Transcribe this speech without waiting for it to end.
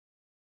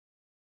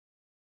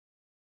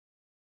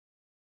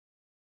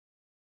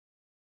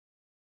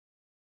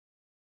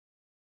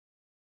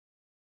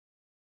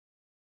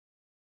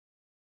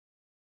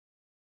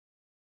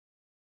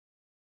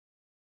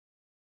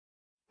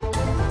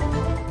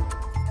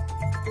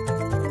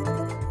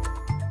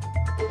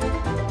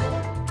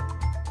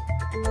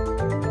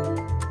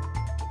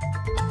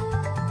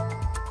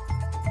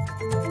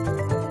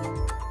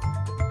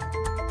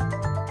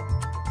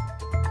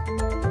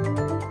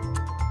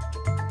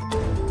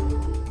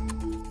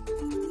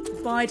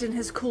Biden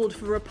has called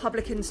for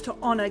Republicans to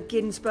honor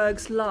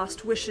Ginsburg's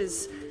last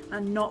wishes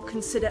and not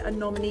consider a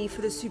nominee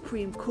for the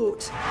Supreme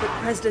Court. But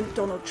President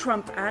Donald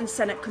Trump and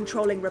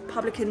Senate-controlling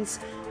Republicans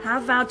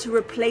have vowed to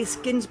replace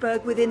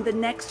Ginsburg within the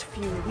next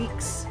few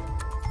weeks.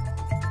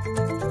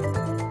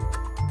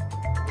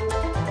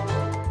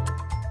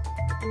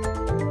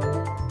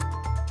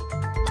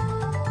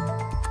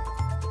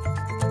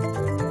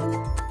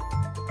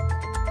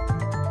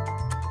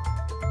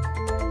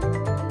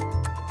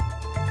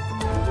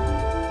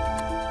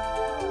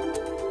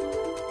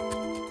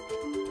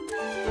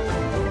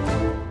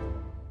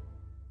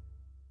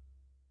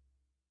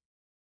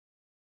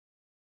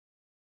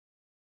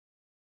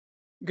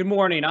 Good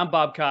morning. I'm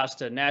Bob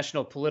Costa,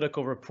 national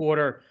political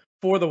reporter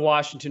for The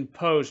Washington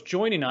Post.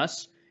 Joining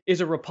us is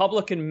a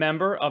Republican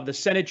member of the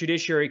Senate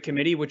Judiciary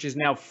Committee, which is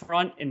now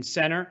front and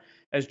center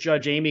as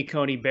Judge Amy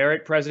Coney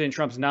Barrett, President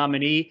Trump's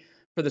nominee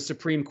for the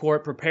Supreme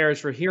Court,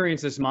 prepares for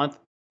hearings this month.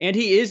 And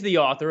he is the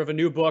author of a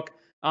new book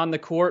on the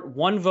court,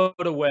 One Vote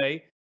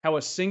Away: How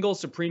a Single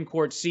Supreme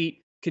Court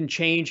Seat Can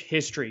Change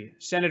History.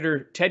 Senator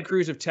Ted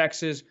Cruz of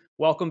Texas,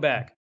 welcome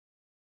back.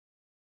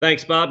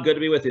 Thanks, Bob. Good to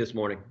be with you this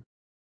morning.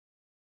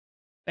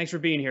 Thanks for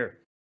being here.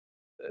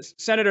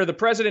 Senator, the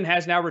president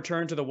has now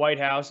returned to the White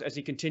House as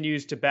he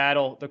continues to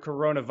battle the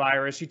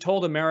coronavirus. He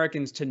told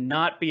Americans to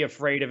not be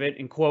afraid of it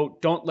and,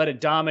 quote, don't let it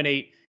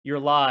dominate your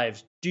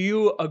lives. Do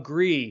you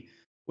agree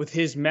with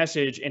his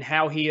message and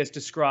how he has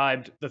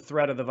described the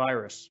threat of the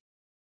virus?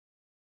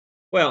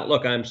 Well,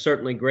 look, I'm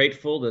certainly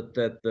grateful that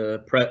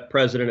the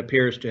president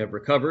appears to have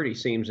recovered. He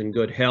seems in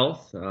good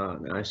health.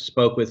 I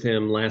spoke with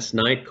him last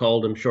night,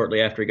 called him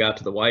shortly after he got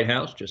to the White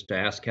House just to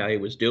ask how he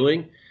was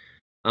doing.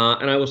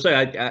 And I will say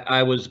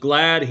I was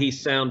glad he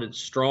sounded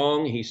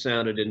strong. He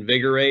sounded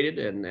invigorated,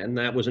 and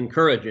that was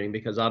encouraging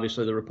because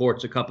obviously the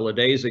reports a couple of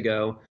days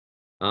ago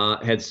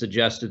had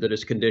suggested that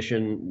his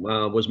condition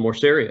was more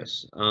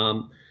serious.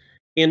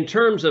 In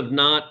terms of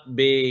not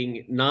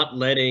letting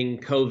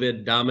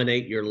COVID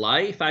dominate your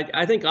life,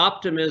 I think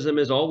optimism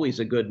is always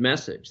a good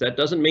message. That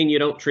doesn't mean you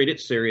don't treat it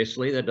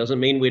seriously. That doesn't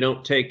mean we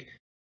don't take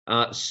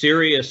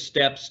serious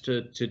steps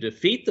to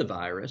defeat the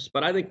virus.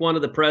 But I think one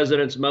of the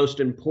president's most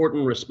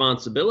important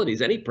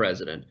responsibilities, any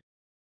president,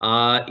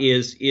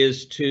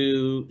 is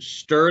to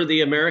stir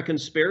the American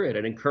spirit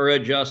and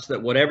encourage us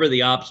that whatever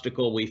the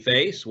obstacle we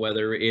face,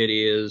 whether it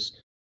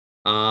is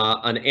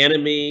an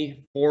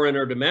enemy, foreign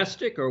or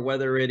domestic, or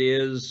whether it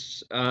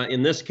is,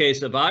 in this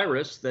case, a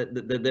virus,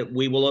 that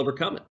we will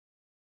overcome it.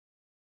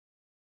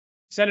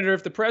 Senator,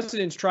 if the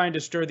president's trying to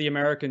stir the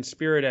American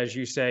spirit, as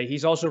you say,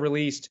 he's also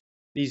released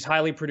these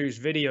highly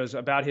produced videos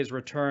about his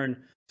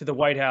return to the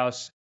White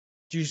House.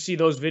 Do you see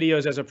those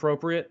videos as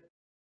appropriate?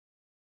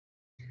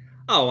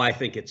 Oh, I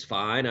think it's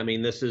fine. I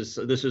mean, this is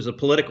a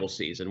political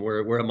season.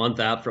 We're a month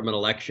out from an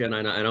election.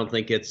 I don't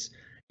think it's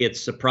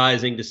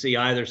surprising to see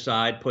either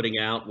side putting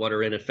out what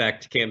are in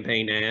effect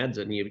campaign ads,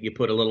 and you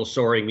put a little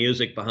soaring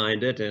music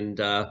behind it, and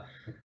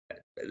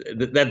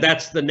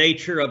that's the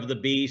nature of the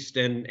beast.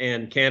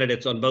 And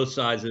candidates on both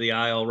sides of the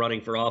aisle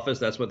running for office,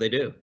 that's what they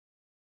do.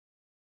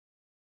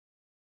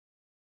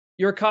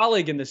 Your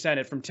colleague in the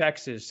Senate from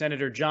Texas,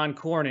 Senator John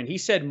Cornyn, he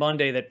said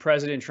Monday that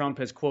President Trump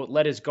has, quote,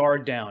 let his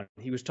guard down.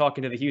 He was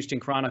talking to the Houston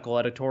Chronicle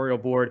editorial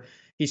board.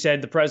 He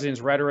said the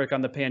president's rhetoric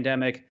on the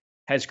pandemic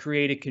has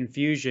created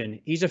confusion.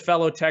 He's a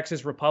fellow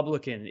Texas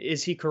Republican.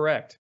 Is he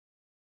correct?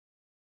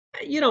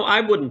 You know,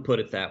 I wouldn't put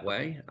it that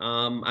way.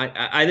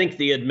 I think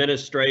the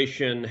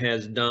administration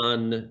has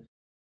done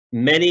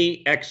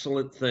many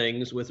excellent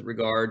things with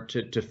regard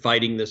to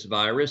fighting this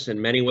virus,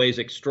 in many ways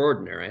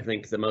extraordinary. I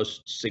think the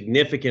most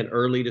significant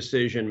early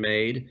decision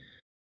made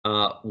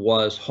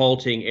was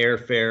halting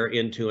airfare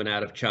into and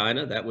out of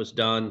China. That was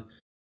done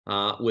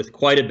with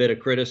quite a bit of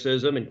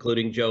criticism,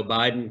 including Joe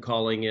Biden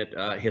calling it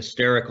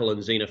hysterical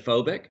and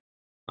xenophobic.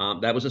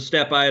 That was a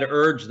step I had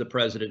urged the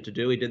president to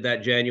do. He did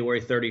that January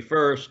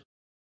 31st.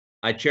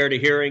 I chaired a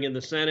hearing in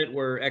the Senate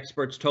where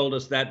experts told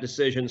us that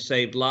decision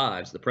saved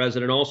lives. The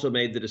president also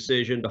made the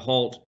decision to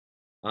halt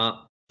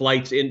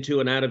flights into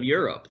and out of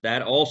Europe.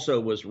 That also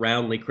was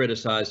roundly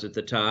criticized at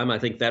the time. I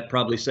think that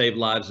probably saved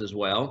lives as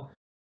well.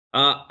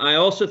 I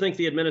also think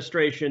the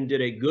administration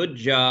did a good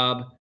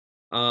job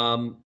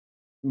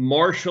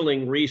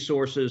marshaling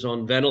resources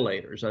on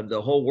ventilators.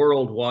 The whole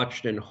world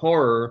watched in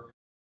horror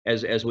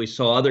as we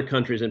saw other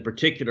countries, in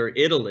particular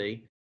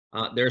Italy.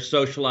 Their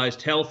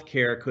socialized health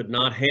care could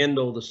not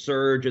handle the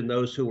surge in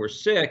those who were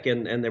sick,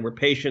 and there were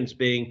patients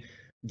being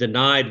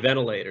denied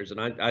ventilators.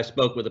 And I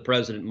spoke with the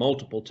president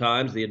multiple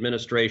times. The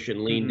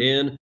administration leaned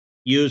in,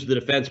 used the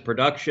Defense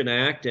Production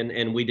Act,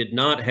 and we did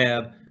not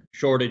have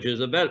shortages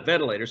of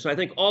ventilators. So I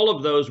think all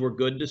of those were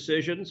good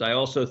decisions. I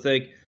also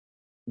think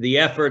the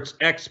efforts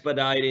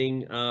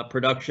expediting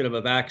production of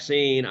a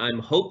vaccine, I'm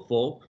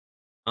hopeful,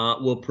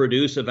 will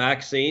produce a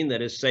vaccine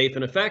that is safe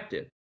and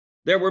effective.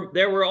 There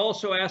were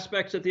also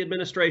aspects that the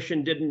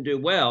administration didn't do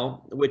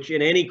well, which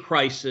in any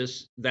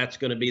crisis, that's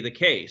going to be the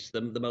case.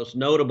 The most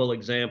notable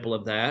example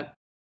of that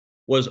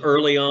was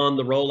early on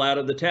the rollout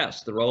of the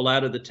test. The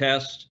rollout of the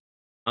test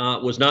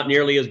was not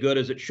nearly as good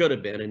as it should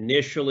have been.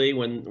 Initially,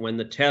 when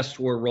the tests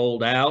were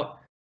rolled out,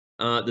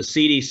 the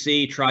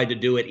CDC tried to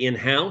do it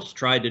in-house,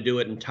 tried to do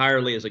it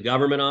entirely as a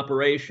government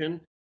operation,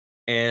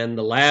 and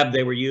the lab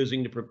they were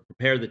using to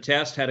prepare the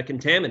test had a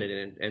contaminant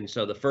in it. And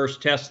so the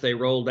first test they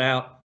rolled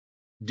out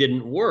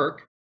didn't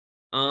work.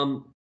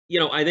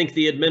 I think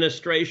the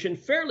administration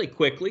fairly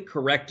quickly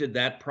corrected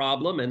that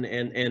problem,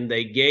 and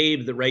they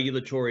gave the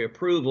regulatory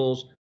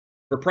approvals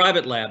for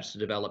private labs to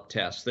develop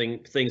tests,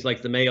 things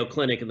like the Mayo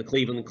Clinic and the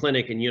Cleveland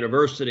Clinic and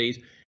universities.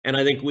 And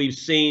I think we've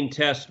seen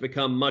tests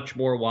become much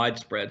more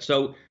widespread.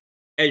 So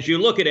as you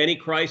look at any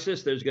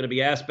crisis, there's going to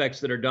be aspects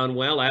that are done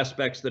well,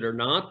 aspects that are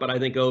not. But I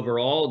think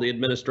overall, the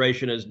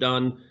administration has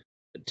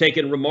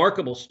taken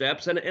remarkable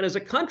steps. And as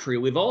a country,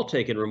 we've all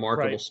taken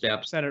remarkable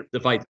steps to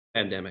fight the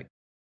pandemic.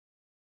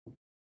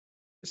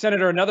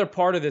 Senator, another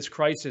part of this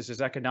crisis is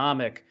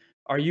economic.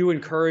 Are you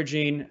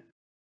encouraging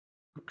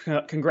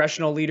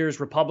congressional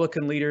leaders,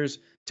 Republican leaders,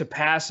 to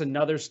pass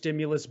another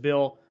stimulus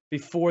bill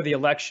before the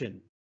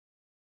election?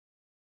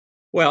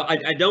 Well,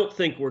 I don't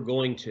think we're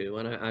going to,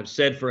 and I've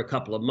said for a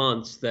couple of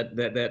months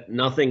that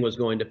nothing was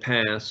going to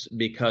pass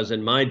because,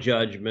 in my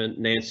judgment,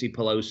 Nancy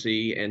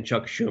Pelosi and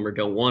Chuck Schumer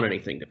don't want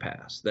anything to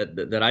pass.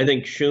 That I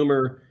think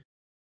Schumer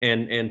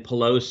and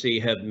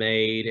Pelosi have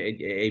made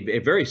a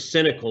very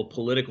cynical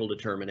political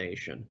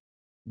determination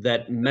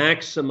that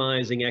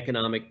maximizing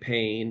economic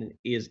pain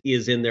is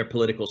in their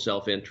political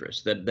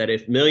self-interest. That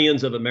if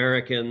millions of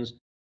Americans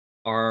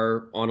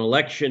are on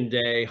election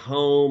day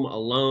home,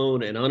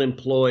 alone, and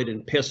unemployed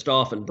and pissed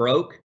off and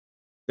broke,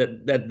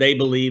 that they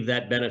believe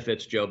that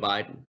benefits Joe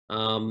Biden.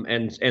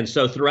 And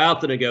so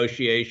throughout the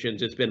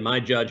negotiations, it's been my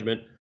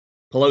judgment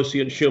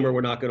Pelosi and Schumer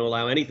were not going to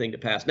allow anything to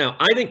pass. Now,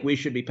 I think we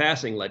should be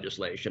passing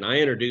legislation. I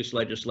introduced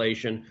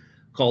legislation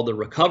called the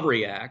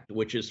Recovery Act,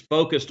 which is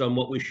focused on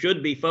what we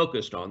should be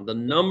focused on. The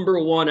number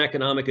one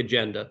economic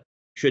agenda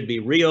should be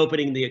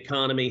reopening the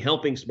economy,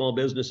 helping small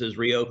businesses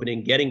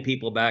reopening, getting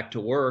people back to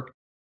work.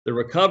 The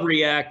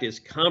Recovery Act is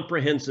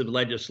comprehensive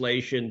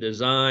legislation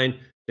designed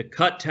to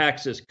cut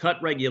taxes,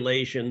 cut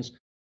regulations,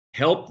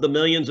 help the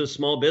millions of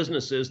small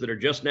businesses that are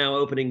just now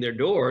opening their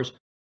doors,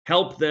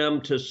 help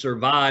them to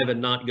survive and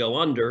not go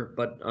under.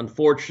 But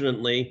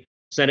unfortunately,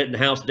 Senate and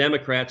House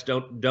Democrats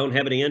don't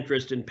have any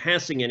interest in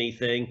passing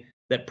anything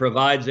that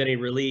provides any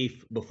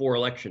relief before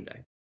Election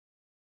Day.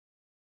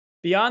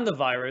 Beyond the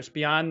virus,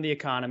 beyond the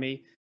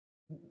economy,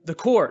 the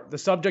court, the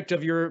subject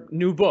of your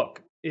new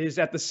book, is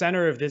at the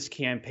center of this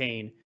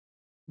campaign.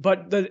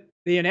 But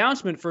the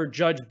announcement for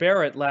Judge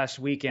Barrett last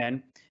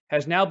weekend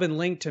has now been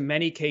linked to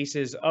many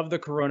cases of the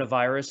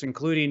coronavirus,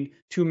 including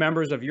two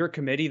members of your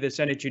committee, the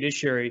Senate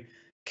Judiciary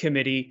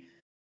Committee.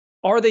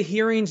 Are the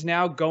hearings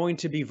now going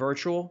to be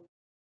virtual?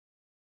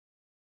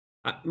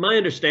 My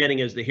understanding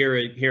is the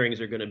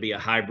hearings are going to be a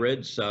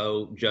hybrid.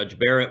 So Judge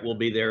Barrett will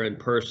be there in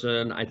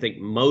person. I think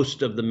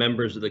most of the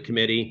members of the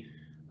committee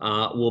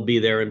will be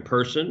there in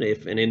person.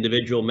 If an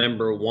individual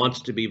member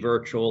wants to be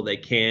virtual, they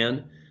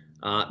can.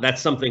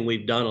 That's something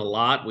we've done a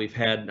lot. We've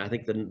had, I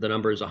think the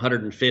number is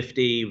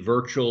 150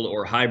 virtual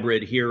or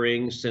hybrid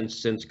hearings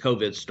since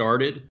COVID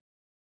started.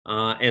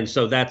 And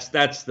so that's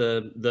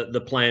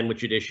the plan with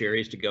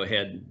judiciary, is to go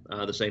ahead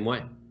the same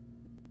way.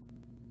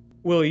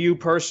 Will you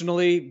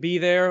personally be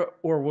there,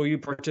 or will you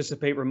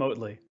participate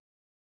remotely?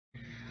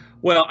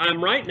 Well,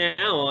 I'm right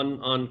now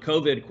on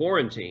COVID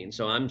quarantine.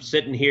 So I'm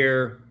sitting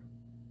here,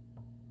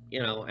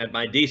 at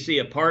my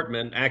DC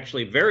apartment,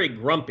 actually very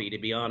grumpy, to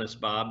be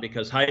honest, Bob,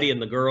 because Heidi and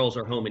the girls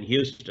are home in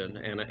Houston,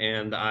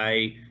 and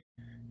I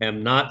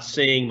am not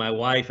seeing my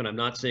wife and I'm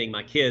not seeing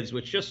my kids,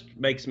 which just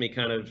makes me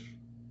kind of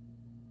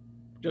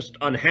just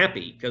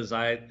unhappy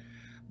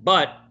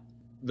but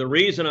the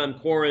reason I'm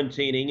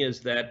quarantining is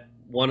that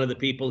one of the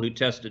people who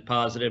tested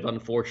positive,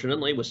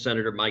 unfortunately, was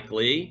Senator Mike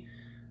Lee.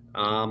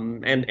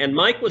 And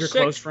Mike was your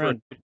sick. Close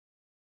friend.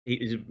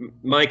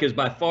 Mike is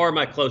by far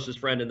my closest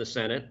friend in the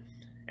Senate.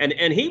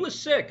 And he was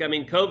sick. I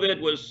mean,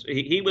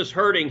 he was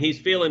hurting. He's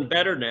feeling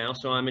better now.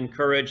 So I'm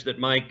encouraged that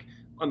Mike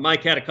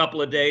had a couple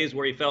of days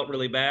where he felt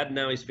really bad, and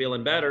now he's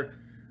feeling better.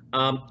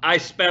 I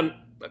spent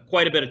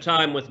quite a bit of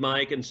time with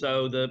Mike. And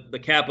so the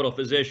Capitol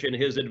physician,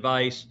 his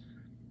advice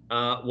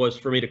was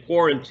for me to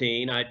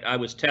quarantine. I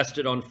was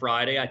tested on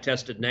Friday. I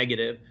tested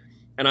negative,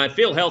 and I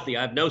feel healthy.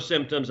 I have no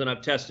symptoms, and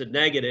I've tested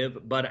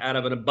negative. But out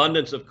of an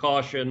abundance of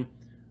caution,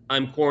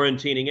 I'm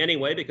quarantining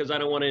anyway, because I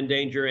don't want to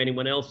endanger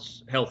anyone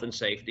else's health and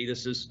safety.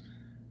 This is,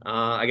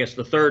 I guess,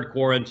 the third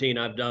quarantine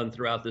I've done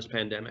throughout this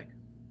pandemic.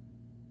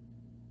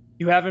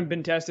 You haven't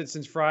been tested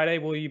since Friday.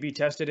 Will you be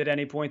tested at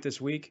any point this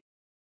week?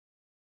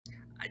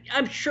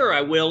 I'm sure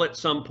I will at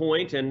some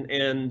point,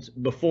 and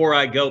before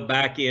I go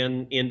back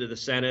into the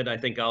Senate, I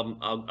think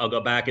I'll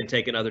go back and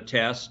take another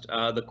test.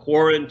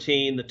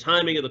 The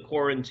timing of the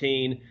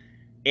quarantine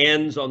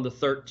ends on the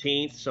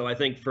 13th, so I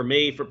think for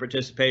me, for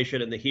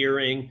participation in the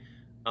hearing,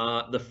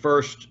 the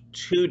first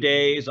 2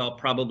 days I'll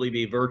probably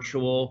be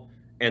virtual,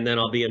 and then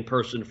I'll be in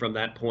person from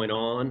that point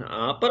on.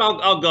 But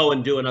I'll go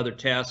and do another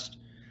test.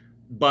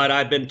 But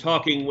I've been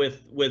talking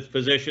with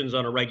physicians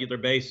on a regular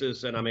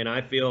basis, and I mean,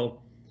 I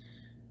feel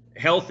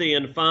healthy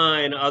and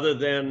fine, other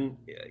than,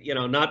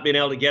 not being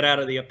able to get out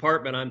of the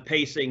apartment. I'm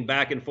pacing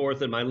back and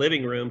forth in my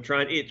living room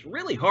it's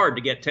really hard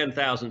to get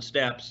 10,000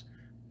 steps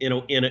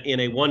in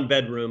a one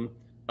bedroom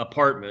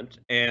apartment,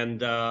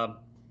 and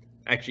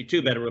actually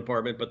 2 bedroom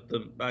apartment, but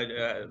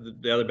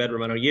the other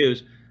bedroom I don't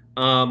use.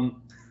 And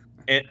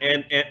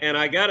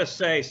I gotta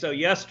say, so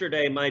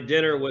yesterday my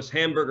dinner was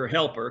hamburger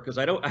helper, because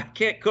I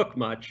can't cook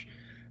much,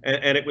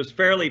 and it was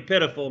fairly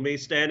pitiful, me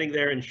standing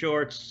there in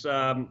shorts,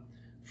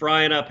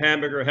 frying up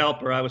hamburger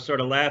helper. I was sort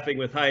of laughing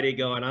with Heidi,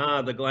 going,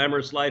 the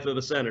glamorous life of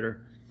a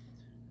senator.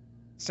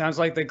 Sounds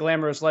like the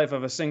glamorous life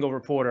of a single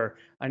reporter.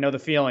 I know the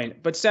feeling.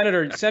 But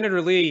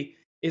Senator Lee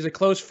is a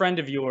close friend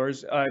of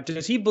yours.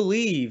 Does he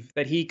believe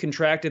that he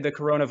contracted the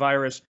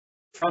coronavirus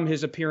from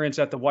his appearance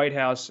at the White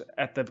House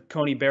at the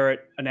Coney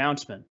Barrett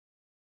announcement?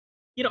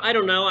 I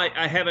don't know.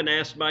 I haven't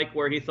asked Mike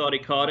where he thought he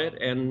caught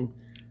it. And,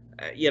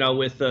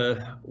 with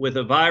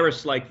a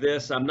virus like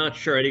this, I'm not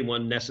sure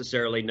anyone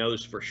necessarily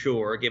knows for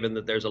sure, given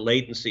that there's a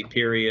latency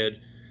period.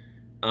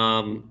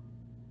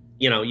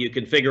 You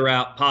can figure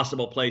out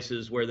possible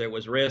places where there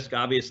was risk.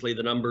 Obviously,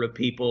 the number of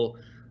people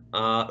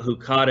who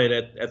caught it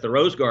at the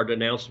Rose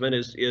Garden announcement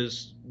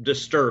is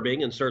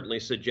disturbing, and certainly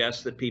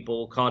suggests that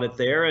people caught it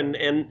there.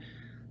 And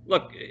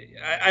look,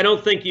 I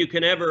don't think you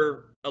can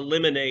ever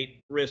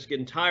eliminate risk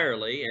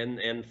entirely,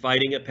 and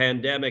fighting a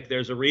pandemic,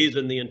 there's a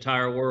reason the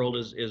entire world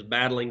is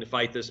battling to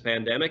fight this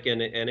pandemic,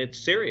 and it's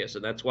serious,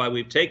 and that's why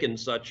we've taken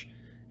such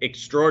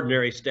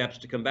extraordinary steps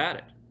to combat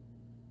it.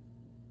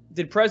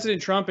 Did President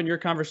Trump, in your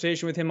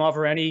conversation with him,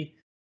 offer any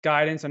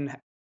guidance on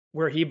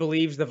where he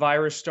believes the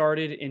virus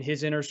started in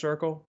his inner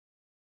circle?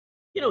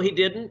 He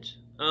didn't.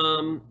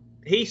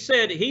 He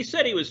said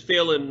he was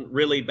feeling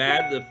really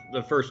bad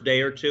the first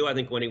day or two, I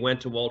think, when he went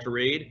to Walter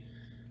Reed.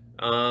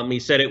 He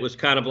said it was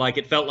kind of like,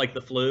 it felt like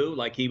the flu,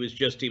 like he was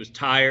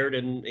tired,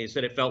 and he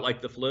said it felt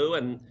like the flu.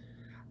 And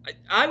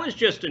I was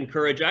just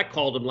encouraged. I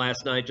called him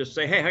last night, just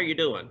say, hey, how you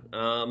doing?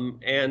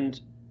 And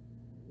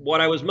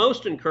what I was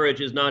most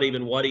encouraged is not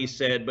even what he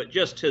said, but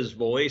just his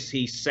voice.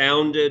 He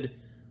sounded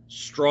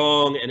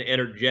strong and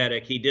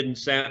energetic. He didn't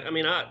sound,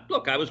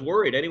 I was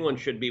worried. Anyone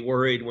should be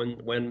worried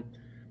when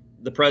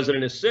the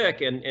president is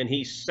sick, and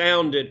he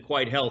sounded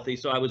quite healthy.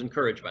 So I was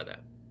encouraged by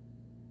that.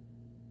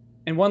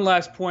 And one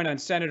last point on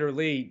Senator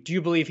Lee. Do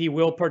you believe he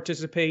will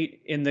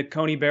participate in the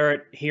Coney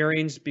Barrett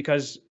hearings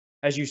because,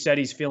 as you said,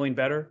 he's feeling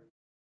better?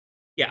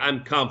 Yeah,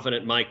 I'm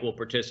confident Mike will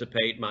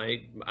participate.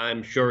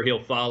 I'm sure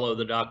he'll follow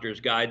the doctor's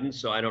guidance.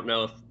 So I don't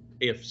know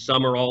if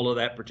some or all of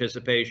that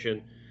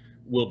participation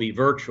will be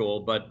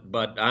virtual, but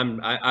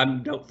I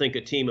don't think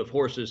a team of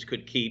horses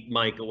could keep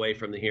Mike away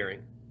from the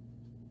hearing.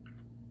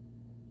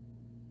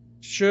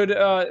 Should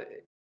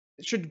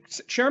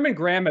Chairman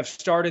Graham have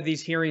started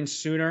these hearings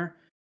sooner?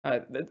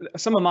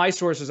 Some of my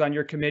sources on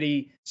your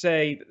committee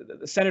say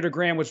Senator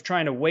Graham was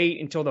trying to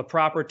wait until the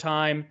proper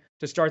time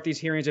to start these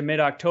hearings in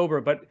mid-October,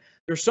 but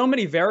there's so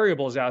many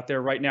variables out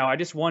there right now. I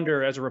just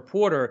wonder, as a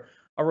reporter,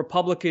 are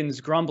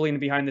Republicans grumbling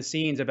behind the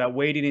scenes about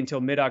waiting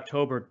until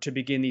mid-October to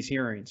begin these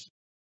hearings?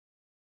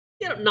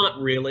 Not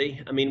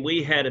really.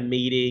 We had a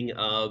meeting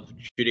of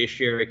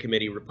Judiciary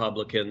Committee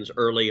Republicans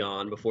early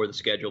on before the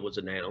schedule was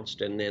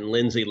announced, and then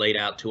Lindsey laid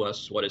out to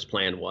us what his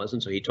plan was,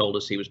 and so he told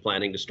us he was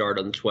planning to start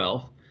on the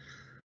 12th.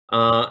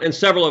 And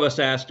several of us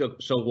asked,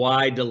 so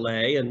why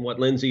delay? And what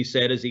Lindsey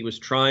said is he was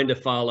trying to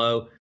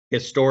follow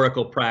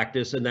historical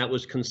practice, and that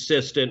was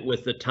consistent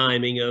with the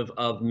timing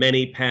of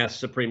many past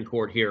Supreme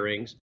Court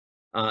hearings,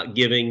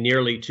 giving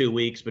nearly 2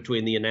 weeks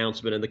between the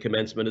announcement and the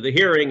commencement of the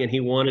hearing. And he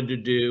wanted to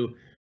do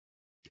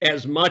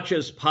as much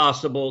as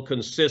possible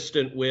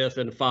consistent with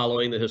and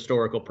following the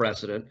historical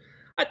precedent.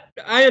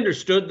 I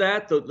understood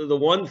that. The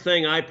one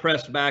thing I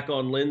pressed back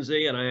on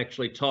Lindsey, and I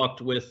actually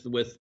talked with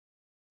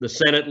the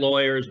Senate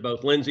lawyers,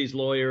 both Lindsey's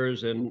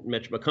lawyers and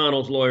Mitch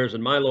McConnell's lawyers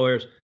and my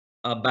lawyers,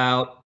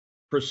 about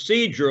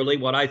procedurally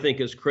what I think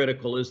is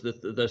critical is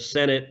that the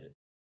Senate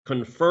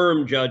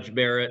confirm Judge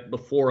Barrett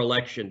before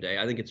Election Day.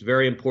 I think it's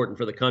very important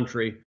for the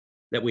country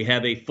that we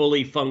have a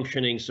fully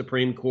functioning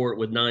Supreme Court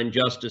with 9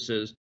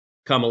 justices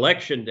come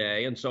Election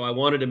Day. And so I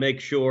wanted to make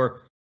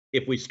sure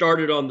if we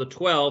started on the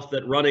 12th,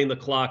 that running the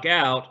clock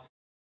out,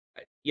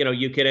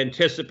 you can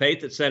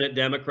anticipate that Senate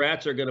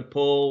Democrats are going to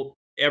pull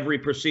every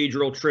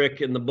procedural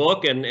trick in the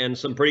book and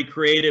some pretty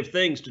creative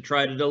things to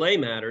try to delay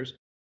matters.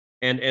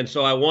 And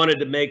so I wanted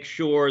to make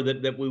sure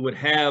that we would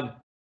have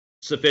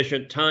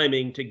sufficient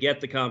timing to get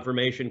the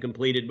confirmation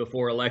completed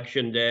before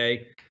Election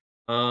Day.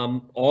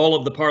 All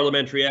of the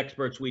parliamentary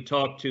experts we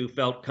talked to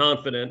felt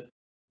confident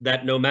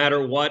that no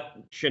matter what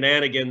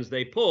shenanigans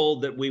they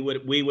pulled, that we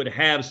would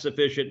have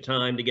sufficient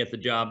time to get the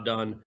job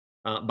done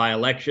by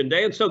Election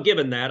Day. And so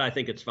given that, I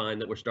think it's fine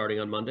that we're starting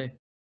on Monday.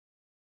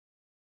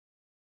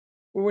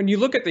 When you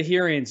look at the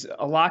hearings,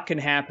 a lot can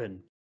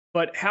happen.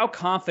 But how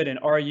confident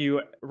are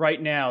you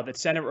right now that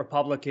Senate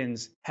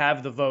Republicans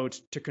have the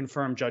votes to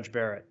confirm Judge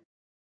Barrett?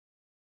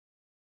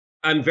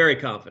 I'm very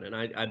confident.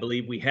 I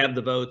believe we have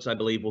the votes. I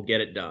believe we'll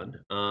get it done.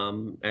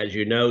 As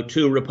you know,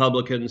 2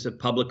 Republicans have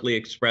publicly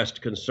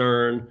expressed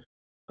concern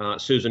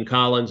Susan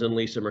Collins and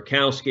Lisa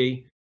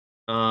Murkowski.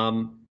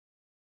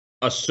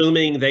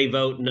 Assuming they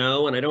vote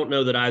no, and I don't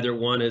know that either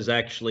one has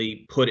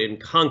actually put in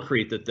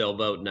concrete that they'll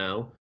vote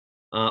no.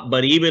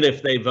 But even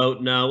if they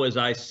vote no, as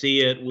I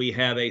see it, we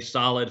have a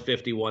solid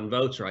 51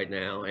 votes right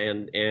now.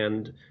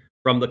 And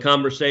from the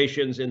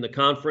conversations in the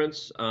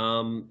conference,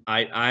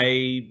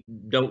 I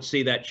don't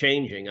see that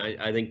changing.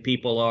 I think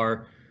people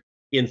are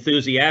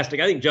enthusiastic.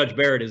 I think Judge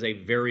Barrett is a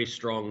very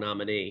strong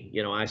nominee.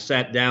 You know, I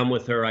sat down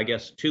with her, I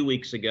guess, 2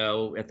 weeks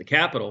ago at the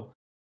Capitol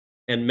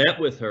and met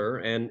with her,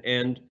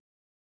 and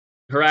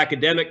her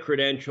academic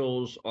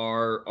credentials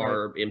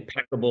are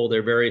impeccable.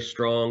 They're very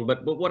strong.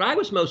 But what I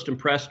was most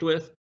impressed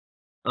with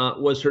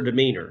was her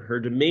demeanor.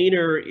 Her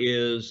demeanor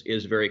is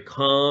very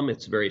calm.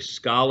 It's very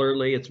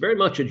scholarly. It's very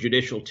much a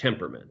judicial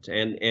temperament,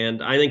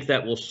 and I think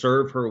that will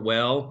serve her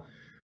well.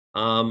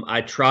 I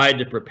tried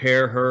to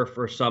prepare her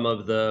for some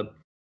of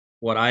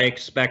what I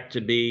expect to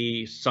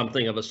be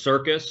something of a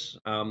circus,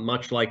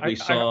 much like we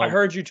saw. I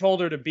heard you told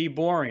her to be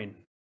boring.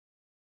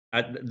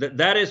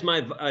 That is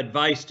my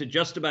advice to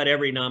just about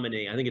every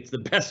nominee. I think it's the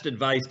best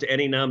advice to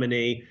any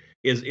nominee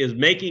is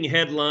making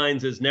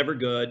headlines is never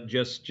good.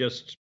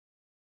 Just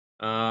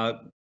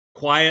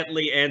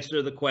quietly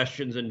answer the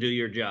questions and do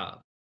your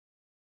job.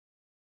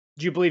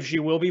 Do you believe she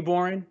will be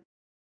boring?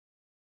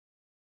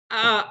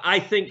 I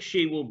think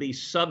she will be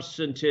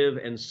substantive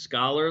and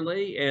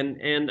scholarly,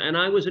 and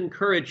I was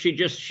encouraged. She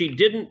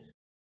didn't,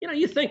 you know,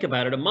 you think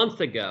about it, a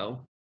month ago,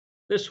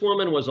 this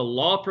woman was a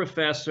law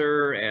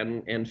professor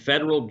and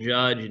federal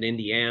judge in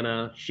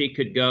Indiana. She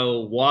could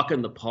go walk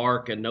in the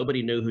park and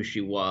nobody knew who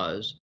she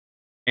was.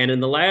 And in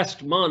the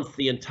last month,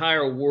 the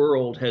entire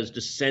world has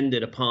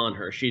descended upon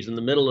her. She's in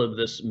the middle of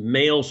this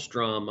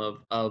maelstrom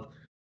of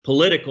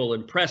political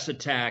and press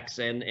attacks,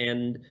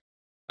 and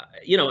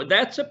you know,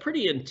 that's a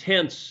pretty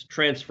intense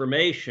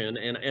transformation.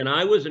 And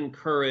I was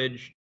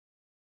encouraged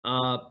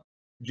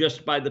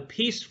just by the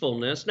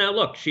peacefulness. Now,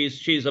 look,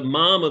 she's a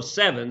mom of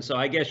 7, so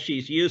I guess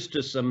she's used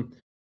to some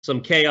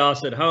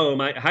chaos at home.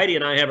 Heidi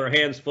and I have our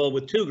hands full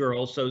with 2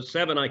 girls, so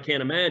 7 I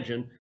can't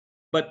imagine.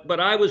 But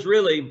I was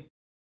really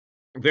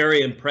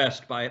very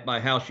impressed by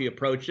how she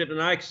approached it,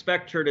 and I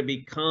expect her to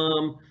be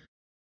calm.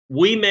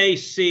 We may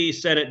see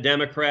Senate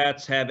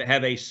Democrats have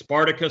a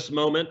Spartacus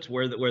moment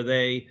where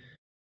they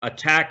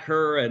attack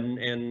her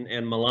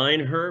and malign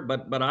her,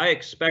 but I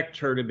expect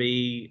her to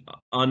be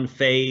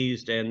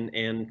unfazed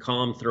and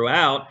calm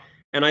throughout.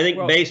 And I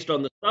think based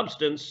on the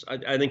substance,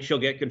 I think she'll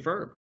get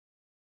confirmed.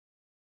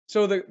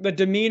 So the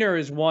demeanor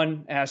is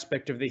one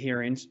aspect of the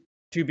hearings,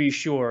 to be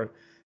sure.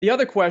 The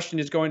other question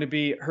is going to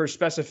be her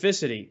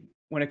specificity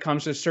when it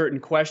comes to certain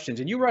questions.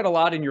 And you write a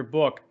lot in your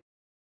book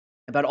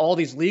about all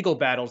these legal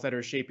battles that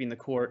are shaping the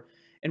court.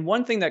 And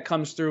one thing that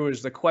comes through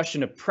is the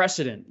question of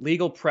precedent,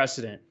 legal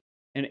precedent.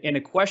 And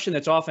a question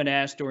that's often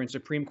asked during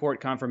Supreme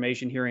Court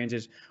confirmation hearings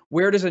is,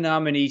 where does a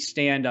nominee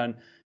stand on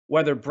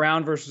whether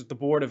Brown versus the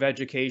Board of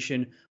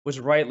Education was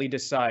rightly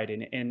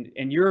decided?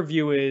 And your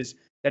view is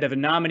that if a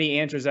nominee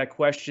answers that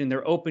question,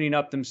 they're opening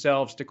up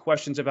themselves to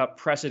questions about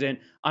precedent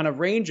on a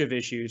range of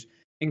issues,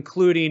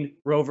 including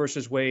Roe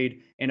versus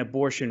Wade and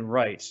abortion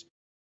rights.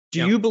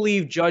 Do you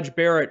believe Judge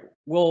Barrett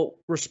will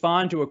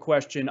respond to a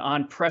question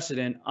on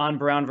precedent on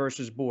Brown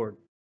versus Board?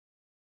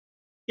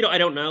 You know, I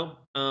don't know.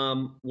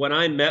 When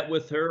I met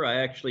with her, I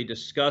actually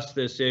discussed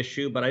this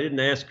issue, but I didn't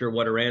ask her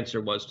what her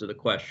answer was to the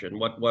question.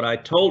 What I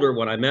told her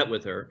when I met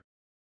with her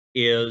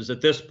is,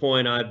 at this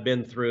point, I've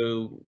been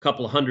through a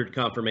couple of hundred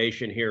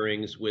confirmation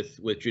hearings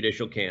with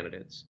judicial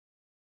candidates.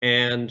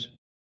 And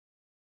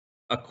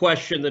a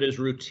question that is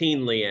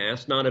routinely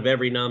asked, not of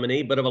every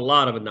nominee, but of a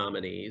lot of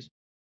nominees,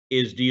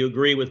 is, do you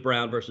agree with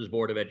Brown versus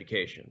Board of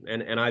Education?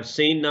 And I've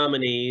seen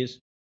nominees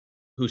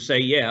who say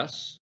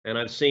yes, and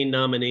I've seen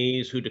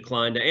nominees who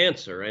decline to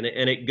answer. And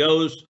it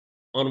goes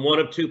on one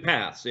of 2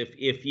 paths.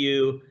 If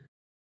you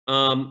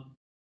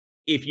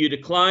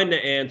decline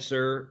to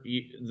answer,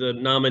 the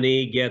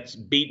nominee gets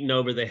beaten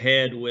over the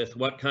head with,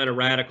 what kind of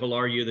radical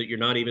are you that you're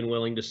not even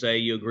willing to say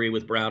you agree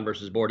with Brown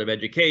versus Board of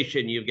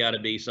Education? You've got to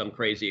be some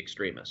crazy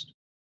extremist.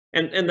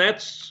 And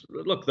that's,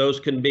 look, those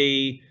can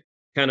be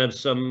kind of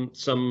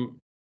some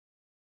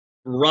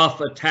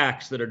rough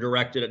attacks that are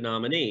directed at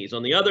nominees.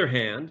 On the other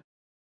hand,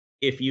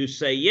 if you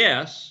say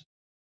yes,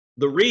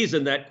 the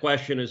reason that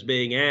question is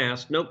being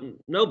asked,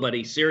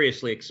 nobody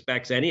seriously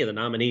expects any of the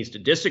nominees to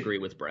disagree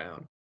with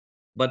Brown.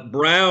 But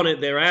Brown,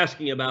 they're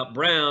asking about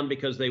Brown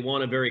because they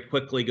want to very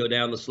quickly go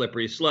down the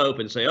slippery slope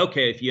and say,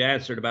 okay, if you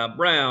answered about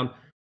Brown,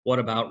 what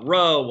about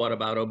Roe? What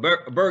about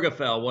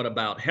Obergefell? What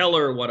about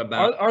Heller? What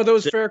about... Are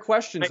those fair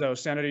questions, though,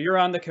 Senator? You're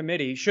on the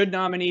committee. Should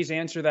nominees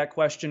answer that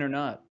question or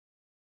not?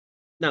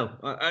 No.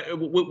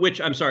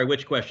 I'm sorry,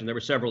 which question? There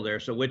were several there.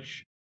 So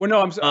which... Well,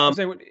 no, I'm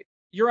saying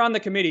you're on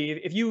the committee.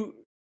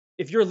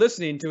 If you're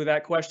listening to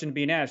that question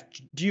being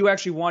asked, do you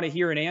actually want to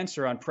hear an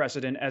answer on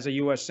precedent as a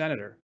U.S.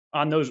 Senator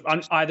on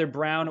either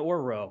Brown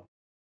or Roe?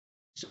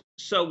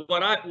 So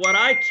what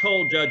I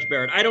told Judge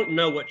Barrett, I don't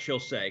know what she'll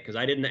say because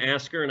I didn't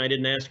ask her, and I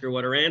didn't ask her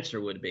what her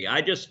answer would be.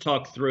 I just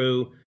talked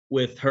through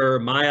with her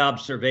my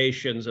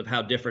observations of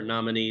how different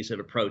nominees have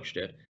approached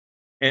it.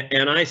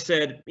 And I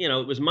said, you know,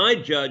 it was my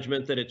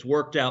judgment that it's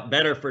worked out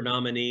better for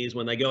nominees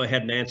when they go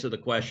ahead and answer the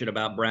question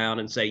about Brown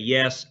and say,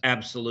 yes,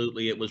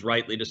 absolutely, it was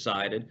rightly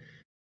decided,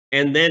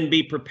 and then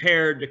be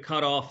prepared to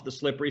cut off the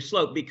slippery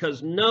slope,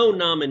 because no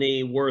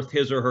nominee worth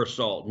his or her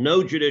salt,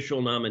 no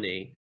judicial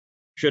nominee,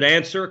 should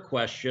answer a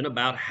question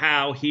about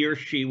how he or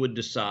she would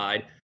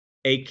decide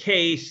a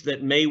case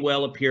that may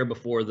well appear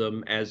before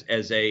them as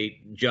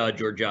a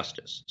judge or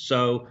justice.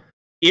 So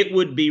it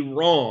would be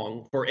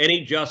wrong for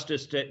any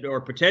justice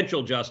or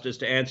potential justice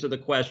to answer the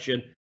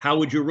question, how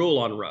would you rule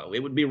on Roe?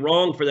 It would be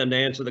wrong for them to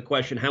answer the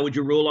question, how would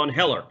you rule on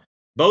Heller?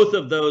 Both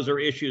of those are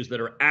issues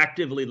that are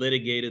actively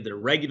litigated, that are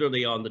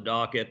regularly on the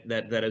docket,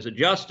 that as a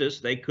justice,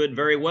 they could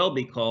very well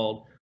be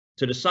called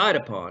to decide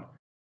upon.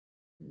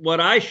 What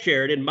I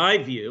shared, in my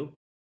view,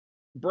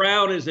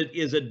 Brown is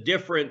a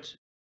different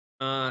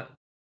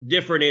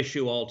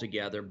issue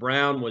altogether.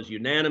 Brown was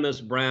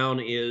unanimous. Brown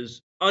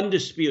is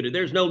undisputed.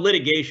 There's no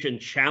litigation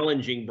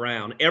challenging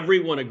Brown.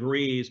 Everyone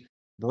agrees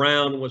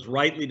Brown was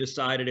rightly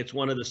decided. It's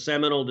one of the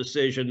seminal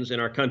decisions in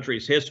our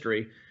country's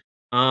history.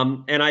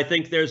 And I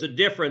think there's a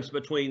difference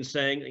between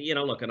saying, you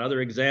know, look,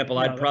 another example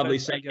I'd probably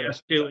say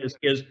yes to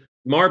is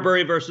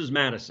Marbury versus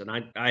Madison.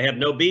 I have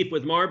no beef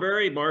with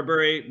Marbury.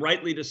 Marbury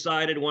rightly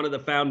decided, one of the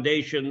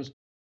foundations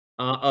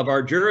of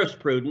our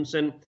jurisprudence.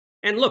 And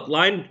look,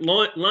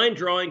 line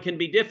drawing can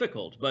be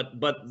difficult,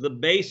 but the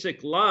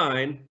basic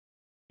line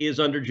is,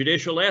 under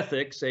judicial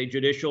ethics, a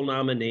judicial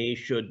nominee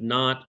should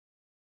not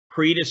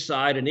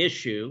pre-decide an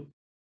issue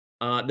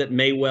that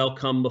may well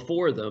come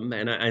before them.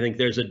 And I think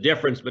there's a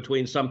difference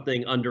between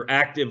something under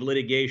active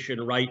litigation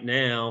right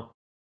now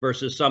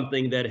versus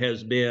something that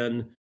has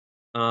been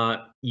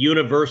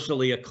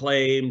universally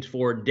acclaimed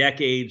for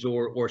decades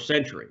or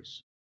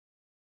centuries.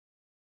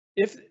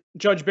 If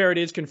Judge Barrett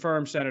is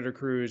confirmed, Senator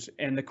Cruz,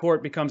 and the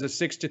court becomes a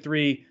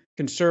 6-3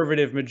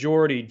 conservative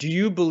majority, do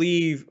you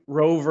believe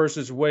Roe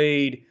versus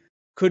Wade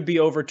could be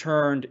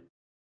overturned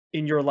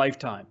in your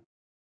lifetime?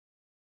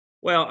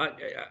 Well,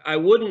 I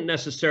wouldn't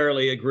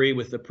necessarily agree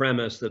with the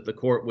premise that the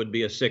court would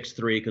be a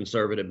 6-3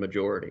 conservative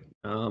majority.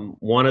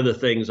 One of the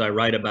things I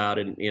write about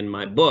in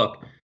my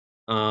book,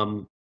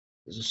 so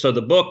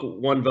the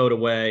book, One Vote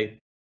Away,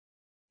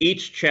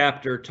 each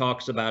chapter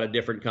talks about a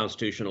different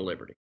constitutional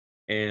liberty.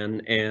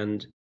 And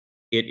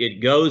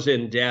it goes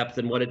in depth,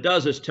 and what it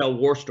does is tell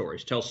war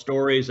stories, tell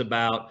stories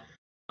about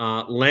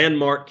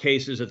landmark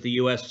cases at the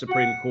U.S.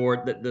 Supreme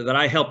Court that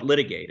I helped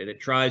litigate, and it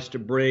tries to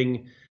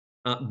bring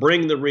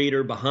the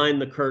reader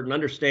behind the curtain,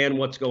 understand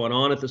what's going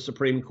on at the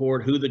Supreme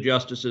Court, who the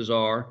justices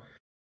are.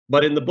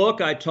 But in the book,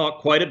 I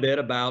talk quite a bit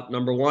about,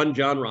 number one,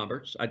 John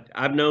Roberts.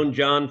 I've known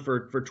John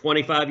for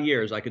 25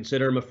 years. I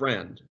consider him a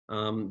friend.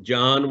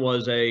 John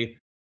was a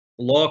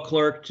law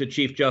clerk to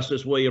Chief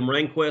Justice William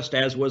Rehnquist,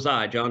 as was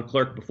I. John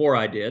clerked before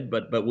I did,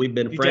 but we've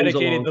been friends. You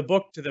dedicated the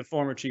book to the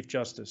former Chief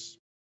Justice.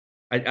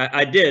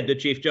 I did, to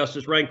Chief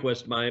Justice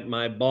Rehnquist,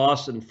 my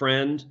boss and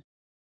friend.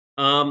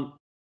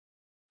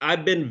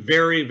 I've been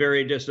very,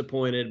 very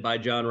disappointed by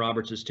John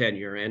Roberts'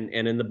 tenure, and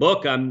in the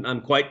book,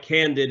 I'm quite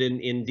candid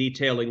in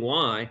detailing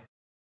why.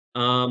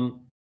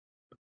 You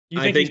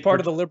think he's part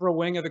of the liberal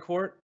wing of the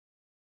court?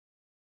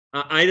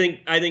 I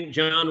think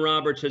John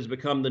Roberts has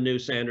become the new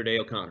Sandra Day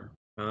O'Connor.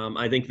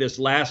 I think this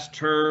last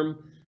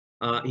term,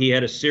 he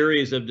had a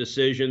series of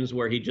decisions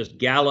where he just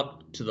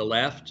galloped to the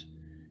left,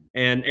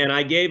 and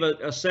I gave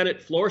a Senate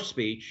floor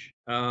speech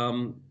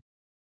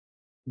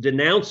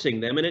denouncing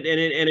them, and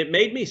it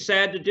made me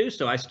sad to do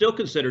so. I still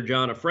consider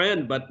John a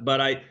friend, but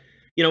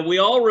we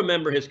all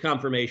remember his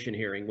confirmation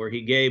hearing where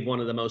he gave one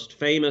of the most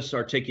famous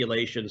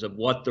articulations of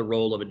what the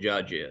role of a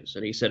judge is.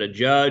 And he said, a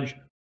judge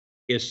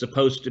is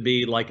supposed to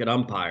be like an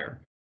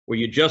umpire, where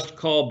you just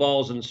call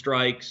balls and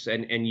strikes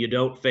and you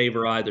don't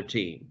favor either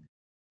team.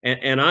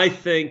 And I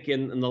think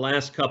in the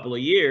last couple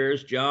of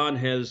years, John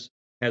has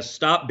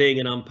stopped being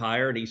an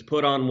umpire, and he's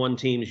put on one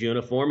team's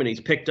uniform, and he's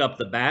picked up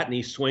the bat, and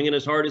he's swinging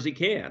as hard as he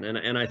can.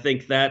 And I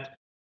think that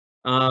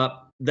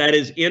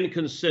is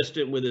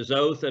inconsistent with his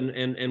oath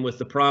and with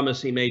the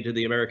promise he made to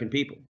the American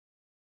people.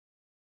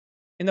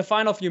 In the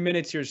final few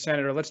minutes here,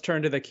 Senator, let's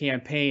turn to the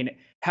campaign.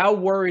 How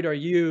worried are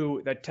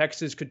you that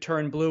Texas could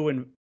turn blue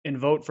and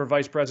vote for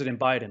Vice President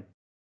Biden?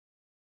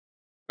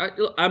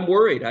 I'm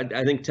worried.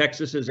 I think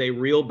Texas is a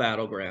real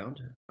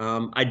battleground.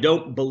 I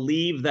don't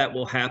believe that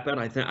will happen.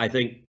 I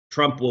think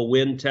Trump will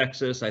win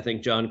Texas. I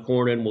think John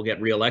Cornyn will get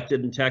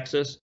reelected in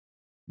Texas.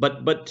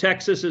 But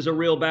Texas is a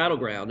real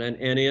battleground,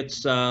 and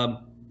it's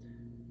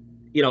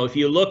if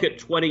you look at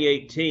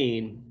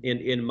 2018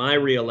 in my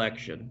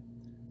reelection,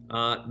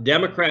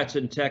 Democrats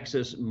in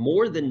Texas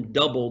more than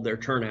doubled their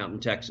turnout in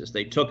Texas.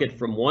 They took it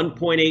from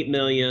 1.8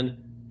 million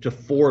to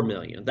 4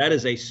 million. That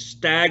is a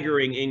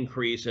staggering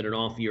increase in an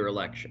off-year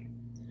election.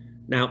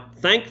 Now,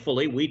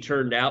 thankfully, we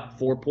turned out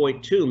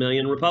 4.2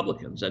 million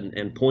Republicans, and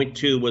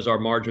 0.2 was our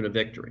margin of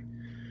victory.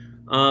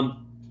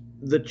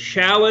 The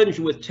challenge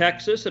with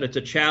Texas, and it's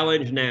a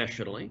challenge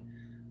nationally,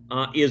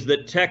 is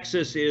that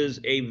Texas is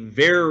a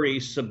very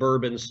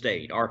suburban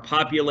state. Our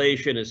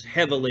population is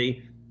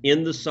heavily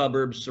in the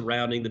suburbs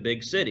surrounding the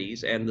big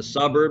cities, and the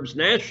suburbs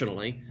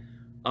nationally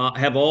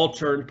have all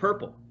turned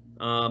purple.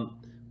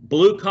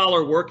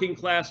 Blue-collar working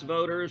class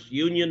voters,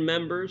 union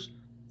members,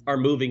 are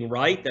moving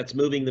right. That's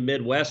moving the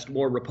Midwest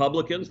more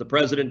Republicans. The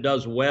president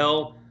does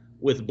well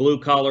with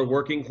blue-collar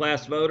working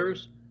class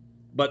voters,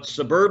 but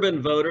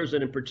suburban voters,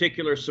 and in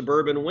particular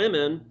suburban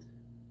women,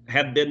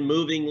 have been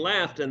moving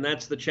left, and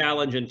that's the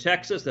challenge in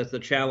Texas, that's the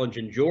challenge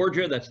in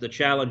Georgia, that's the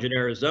challenge in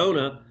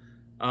Arizona,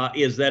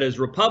 is that as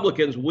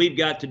Republicans, we've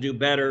got to do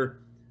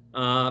better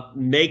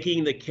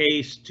making the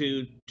case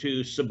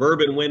to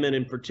suburban women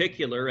in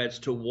particular as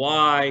to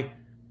why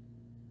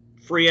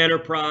free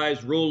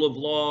enterprise, rule of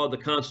law, the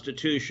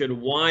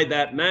Constitution, why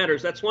that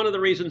matters. That's one of the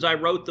reasons I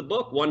wrote the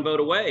book, One Vote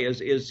Away,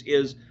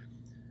 is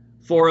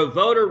for a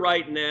voter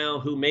right now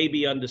who may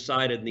be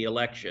undecided in the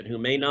election, who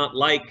may not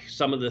like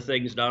some of the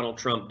things Donald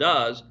Trump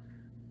does,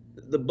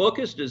 the book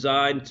is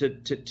designed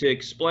to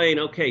explain,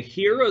 okay,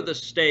 here are the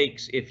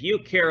stakes. If you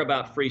care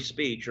about free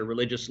speech or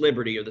religious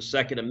liberty or the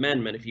Second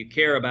Amendment, if you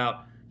care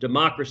about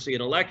democracy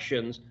and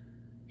elections,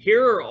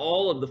 here are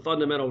all of the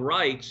fundamental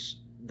rights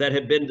that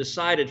have been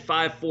decided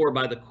 5-4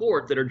 by the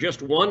court that are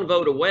just one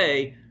vote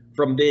away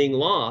from being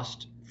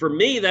lost. For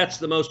me, that's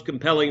the most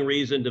compelling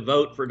reason to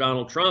vote for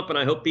Donald Trump, and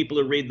I hope people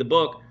who read the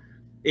book,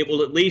 it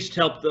will at least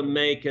help them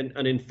make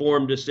an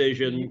informed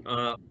decision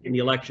in the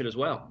election as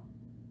well.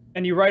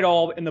 And you write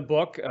all in the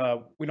book,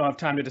 we don't have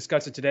time to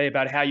discuss it today,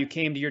 about how you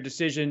came to your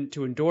decision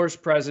to endorse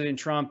President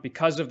Trump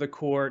because of the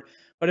court.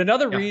 But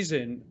another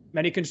reason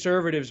many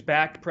conservatives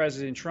backed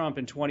President Trump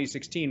in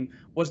 2016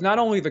 was not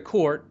only the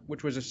court,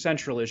 which was a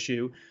central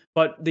issue,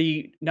 but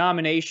the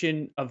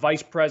nomination of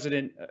Vice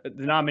President,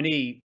 the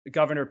nominee,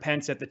 Governor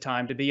Pence at the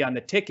time, to be on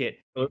the ticket.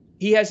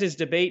 He has his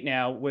debate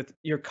now with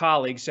your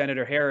colleague,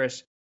 Senator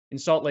Harris, in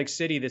Salt Lake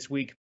City this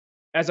week.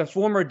 As a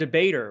former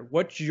debater,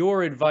 what's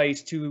your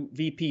advice to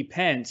VP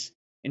Pence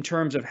in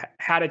terms of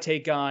how to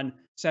take on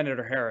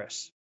Senator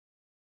Harris?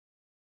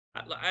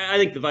 I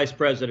think the vice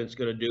president's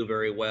going to do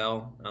very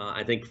well.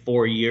 I think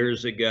 4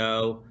 years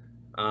ago,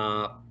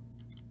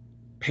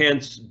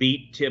 Pence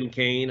beat Tim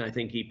Kaine. I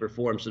think he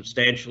performed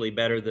substantially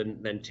better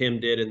than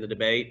Tim did in the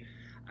debate.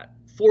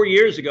 4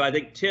 years ago, I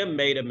think Tim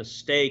made a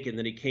mistake in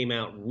that he came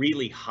out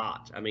really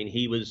hot. I mean,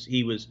 he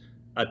was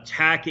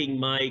attacking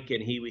Mike,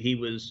 and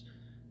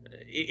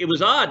it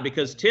was odd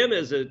because Tim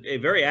is a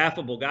very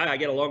affable guy. I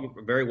get along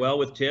very well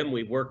with Tim.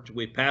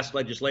 We've passed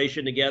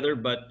legislation together,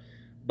 but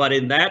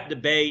in that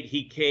debate,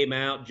 he came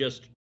out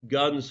just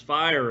guns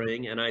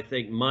firing, and I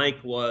think Mike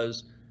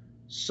was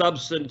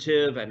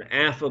substantive and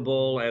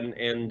affable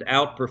and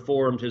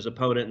outperformed his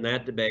opponent in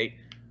that debate.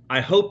 I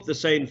hope the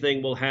same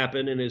thing will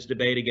happen in his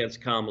debate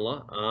against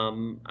Kamala.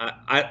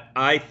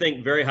 I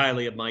think very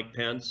highly of Mike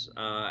Pence.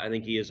 I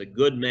think he is a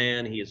good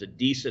man. He is a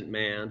decent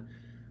man.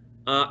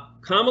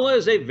 Kamala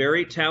is a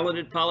very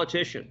talented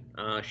politician.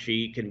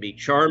 She can be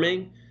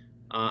charming.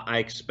 I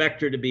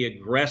expect her to be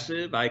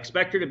aggressive.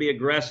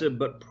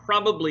 But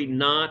probably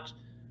not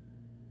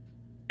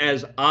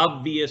as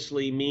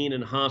obviously mean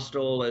and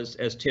hostile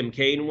as Tim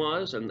Kaine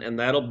was, and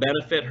that'll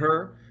benefit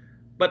her.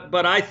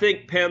 But I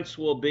think Pence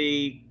will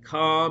be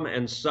calm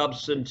and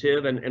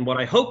substantive, and what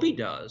I hope he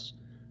does,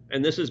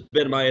 and this has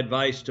been my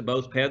advice to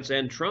both Pence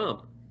and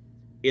Trump,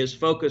 is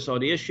focus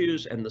on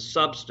issues and the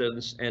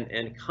substance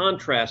and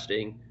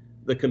contrasting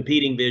the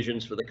competing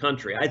visions for the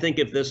country. I think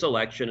if this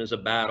election is a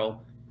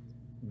battle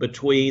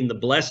between the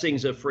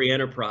blessings of free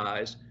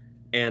enterprise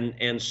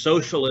and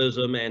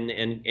socialism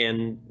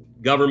and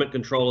government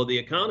control of the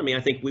economy,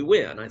 I think we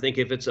win. I think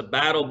if it's a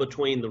battle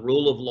between the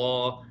rule of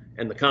law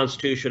and the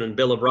Constitution and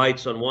Bill of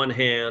Rights on one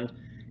hand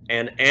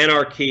and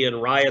anarchy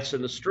and riots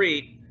in the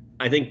street,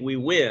 I think we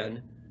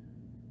win.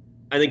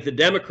 I think the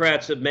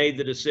Democrats have made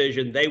the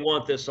decision they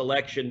want this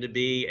election to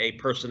be a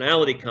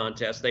personality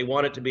contest. They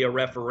want it to be a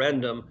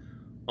referendum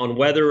on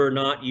whether or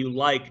not you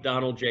like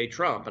Donald J.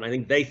 Trump. And I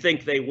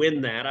think they win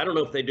that. I don't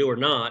know if they do or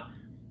not,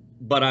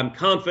 but I'm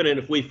confident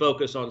if we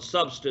focus on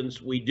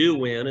substance, we do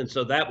win. And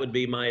so that would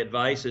be my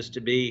advice, is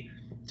to be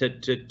to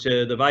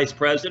the vice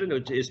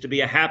president, is to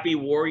be a happy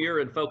warrior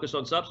and focus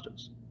on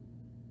substance.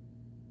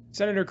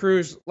 Senator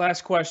Cruz,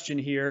 last question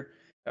here.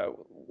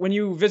 When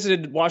you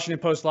visited Washington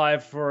Post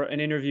Live for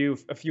an interview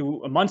a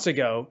few months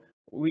ago,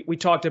 we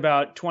talked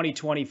about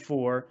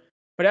 2024.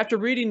 But after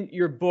reading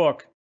your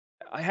book,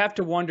 I have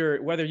to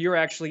wonder whether you're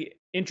actually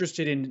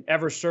interested in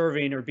ever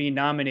serving or being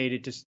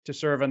nominated to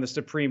serve on the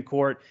Supreme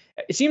Court.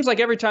 It seems like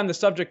every time the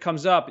subject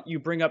comes up, you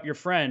bring up your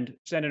friend,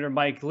 Senator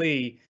Mike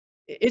Lee.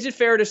 Is it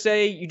fair to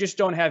say you just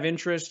don't have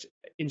interest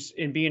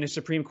in being a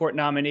Supreme Court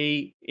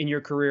nominee in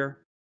your career?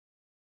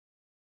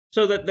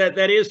 So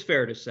that is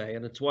fair to say,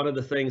 and it's one of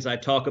the things I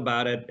talk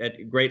about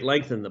at great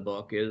length in the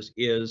book,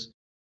 is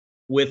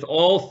with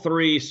all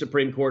three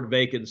Supreme Court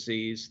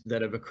vacancies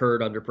that have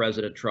occurred under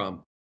President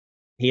Trump,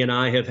 he and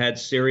I have had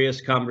serious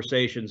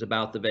conversations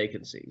about the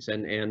vacancies,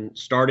 and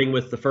starting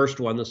with the first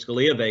one, the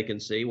Scalia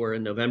vacancy, where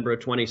in November of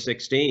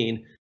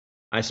 2016,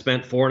 I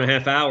spent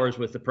 4.5 hours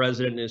with the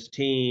president and his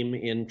team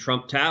in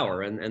Trump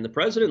Tower, and the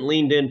president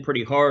leaned in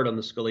pretty hard on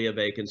the Scalia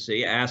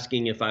vacancy,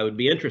 asking if I would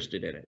be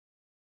interested in it.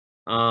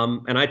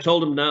 And I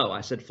told him no.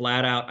 I said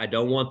flat out, I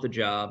don't want the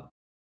job.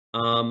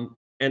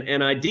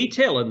 And I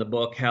detail in the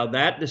book how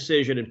that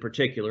decision in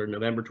particular,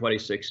 November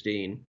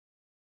 2016,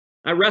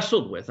 I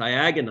wrestled with, I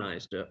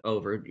agonized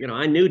over. You know,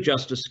 I knew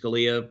Justice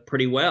Scalia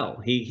pretty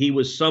well. He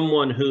was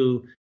someone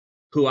who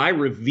I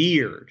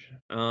revered.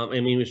 I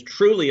mean, he was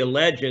truly a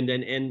legend,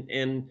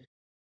 and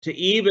to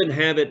even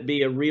have it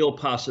be a real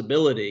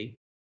possibility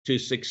to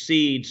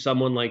succeed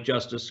someone like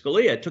Justice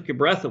Scalia, it took your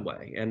breath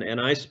away.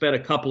 And I spent a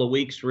couple of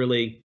weeks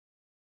really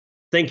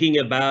thinking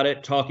about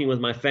it, talking with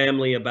my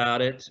family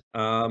about it,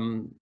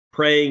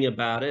 praying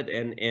about it,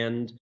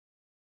 and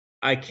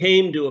I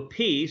came to a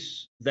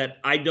peace that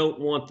I don't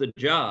want the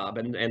job.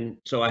 And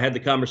so I had the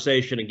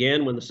conversation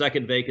again when the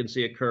second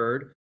vacancy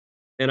occurred.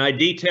 And I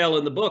detail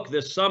in the book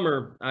this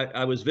summer,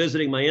 I was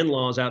visiting my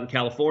in-laws out in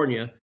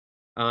California,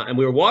 and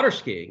we were water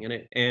skiing.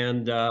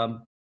 And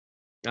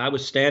I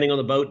was standing on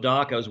the boat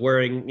dock. I was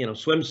wearing,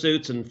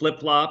 swimsuits and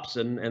flip-flops,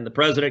 and the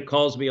president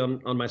calls me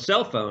on my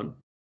cell phone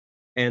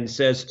and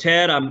says,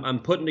 "Ted, I'm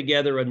putting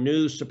together a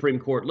new Supreme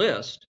Court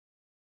list."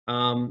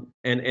 And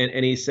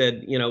he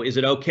said, "Is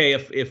it okay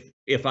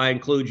if I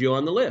include you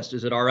on the list?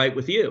 Is it all right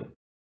with you?"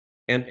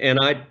 And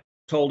I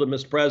told him,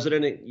 "Mr.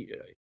 President,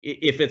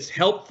 if it's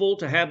helpful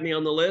to have me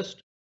on the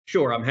list,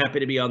 sure, I'm happy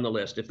to be on the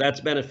list. If that's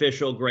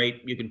beneficial,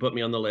 great, you can put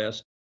me on the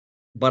list.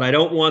 But I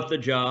don't want the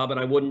job, and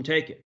I wouldn't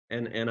take it."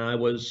 And I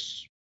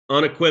was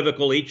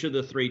unequivocal each of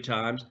the 3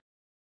 times.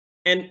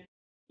 And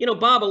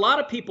Bob, a lot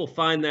of people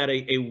find that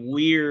a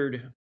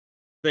weird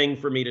thing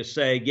for me to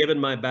say, given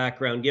my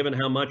background, given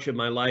how much of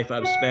my life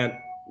I've spent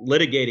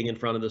litigating in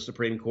front of the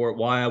Supreme Court,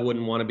 why I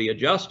wouldn't want to be a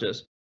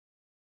justice.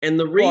 And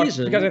the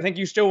reason, because I think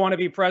you still want to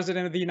be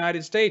president of the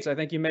United States. I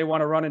think you may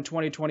want to run in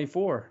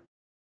 2024.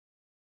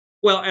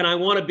 Well, and I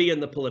want to be in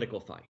the political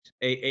fight.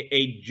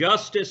 A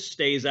justice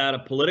stays out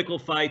of political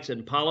fights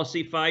and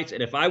policy fights.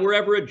 And if I were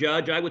ever a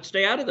judge, I would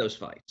stay out of those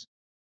fights.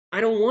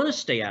 I don't want to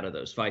stay out of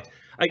those fights.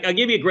 I'll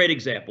give you a great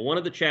example. One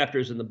of the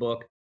chapters in the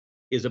book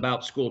is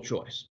about school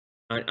choice.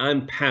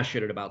 I'm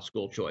passionate about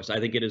school choice. I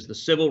think it is the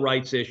civil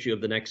rights issue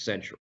of the next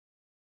century.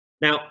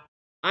 Now,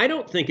 I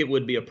don't think it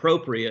would be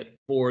appropriate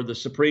for the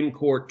Supreme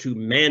Court to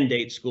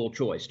mandate school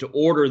choice, to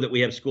order that we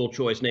have school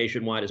choice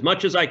nationwide. As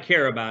much as I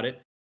care about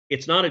it,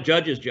 it's not a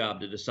judge's job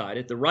to decide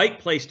it. The right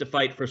place to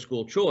fight for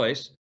school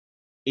choice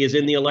is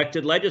in the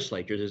elected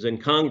legislatures, is in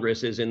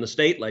Congress, is in the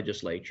state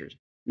legislatures.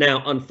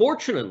 Now,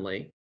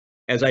 unfortunately,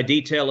 as I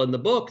detail in the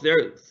book,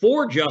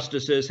 4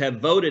 justices have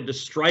voted to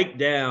strike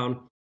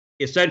down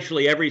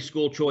essentially every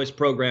school choice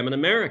program in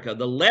America.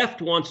 The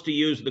left wants to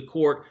use the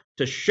court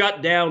to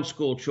shut down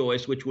school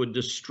choice, which would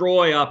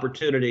destroy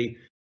opportunity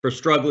for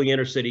struggling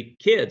inner city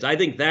kids. I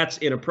think that's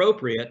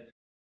inappropriate,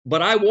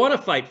 but I want to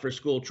fight for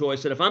school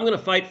choice. And if I'm going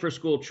to fight for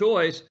school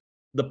choice,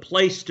 the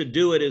place to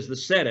do it is the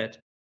Senate.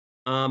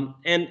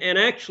 And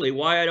actually,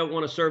 why I don't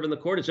want to serve in the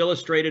court is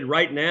illustrated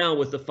right now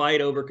with the fight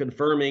over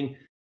confirming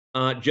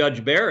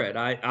Judge Barrett.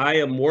 I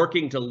am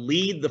working to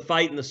lead the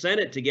fight in the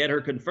Senate to get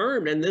her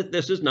confirmed, and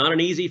this is not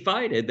an easy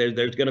fight.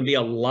 There's going to be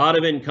a lot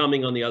of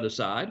incoming on the other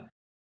side,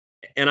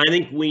 and I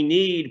think we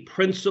need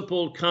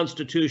principled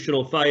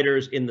constitutional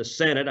fighters in the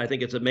Senate. I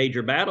think it's a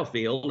major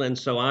battlefield, and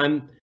so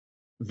I'm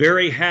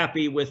very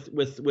happy with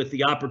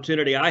the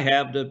opportunity I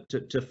have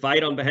to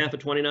fight on behalf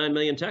of 29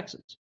 million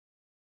Texans.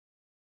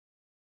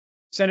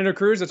 Senator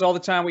Cruz, that's all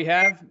the time we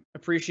have.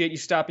 Appreciate you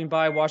stopping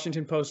by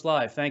Washington Post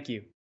Live. Thank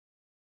you.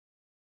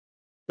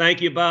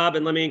 Thank you, Bob.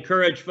 And let me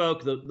encourage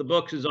folks, the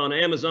book is on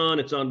Amazon.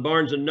 It's on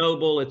Barnes &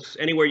 Noble. It's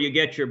anywhere you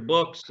get your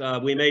books.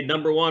 We made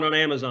 #1 on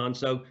Amazon.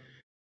 So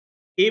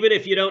even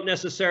if you don't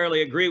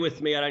necessarily agree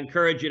with me, I'd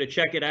encourage you to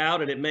check it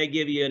out. And it may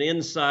give you an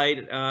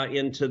insight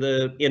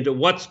into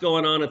what's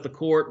going on at the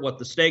court, what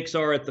the stakes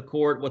are at the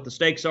court, what the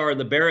stakes are in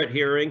the Barrett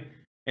hearing,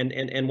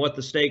 and what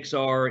the stakes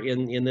are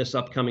in this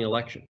upcoming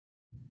election.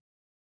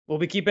 We'll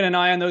be keeping an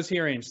eye on those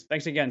hearings.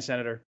 Thanks again,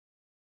 Senator.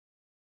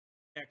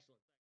 Excellent.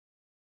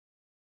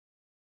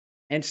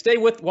 And stay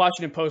with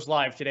Washington Post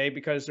Live today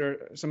because there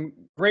are some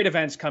great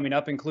events coming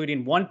up,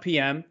 including 1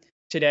 p.m.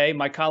 today.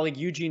 My colleague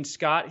Eugene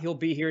Scott, he'll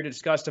be here to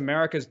discuss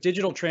America's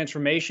digital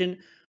transformation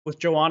with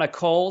Joanna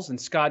Coles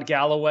and Scott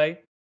Galloway.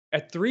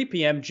 At 3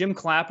 p.m., Jim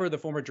Clapper, the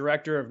former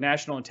director of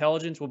national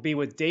intelligence, will be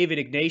with David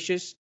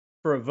Ignatius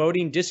for a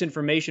voting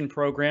disinformation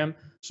program.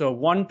 So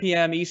 1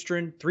 p.m.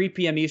 Eastern, 3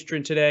 p.m.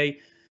 Eastern today,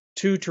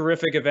 2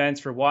 terrific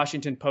events for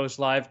Washington Post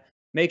Live.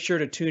 Make sure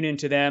to tune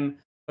into them.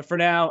 But for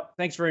now,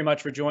 thanks very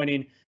much for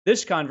joining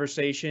this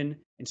conversation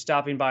and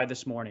stopping by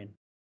this morning.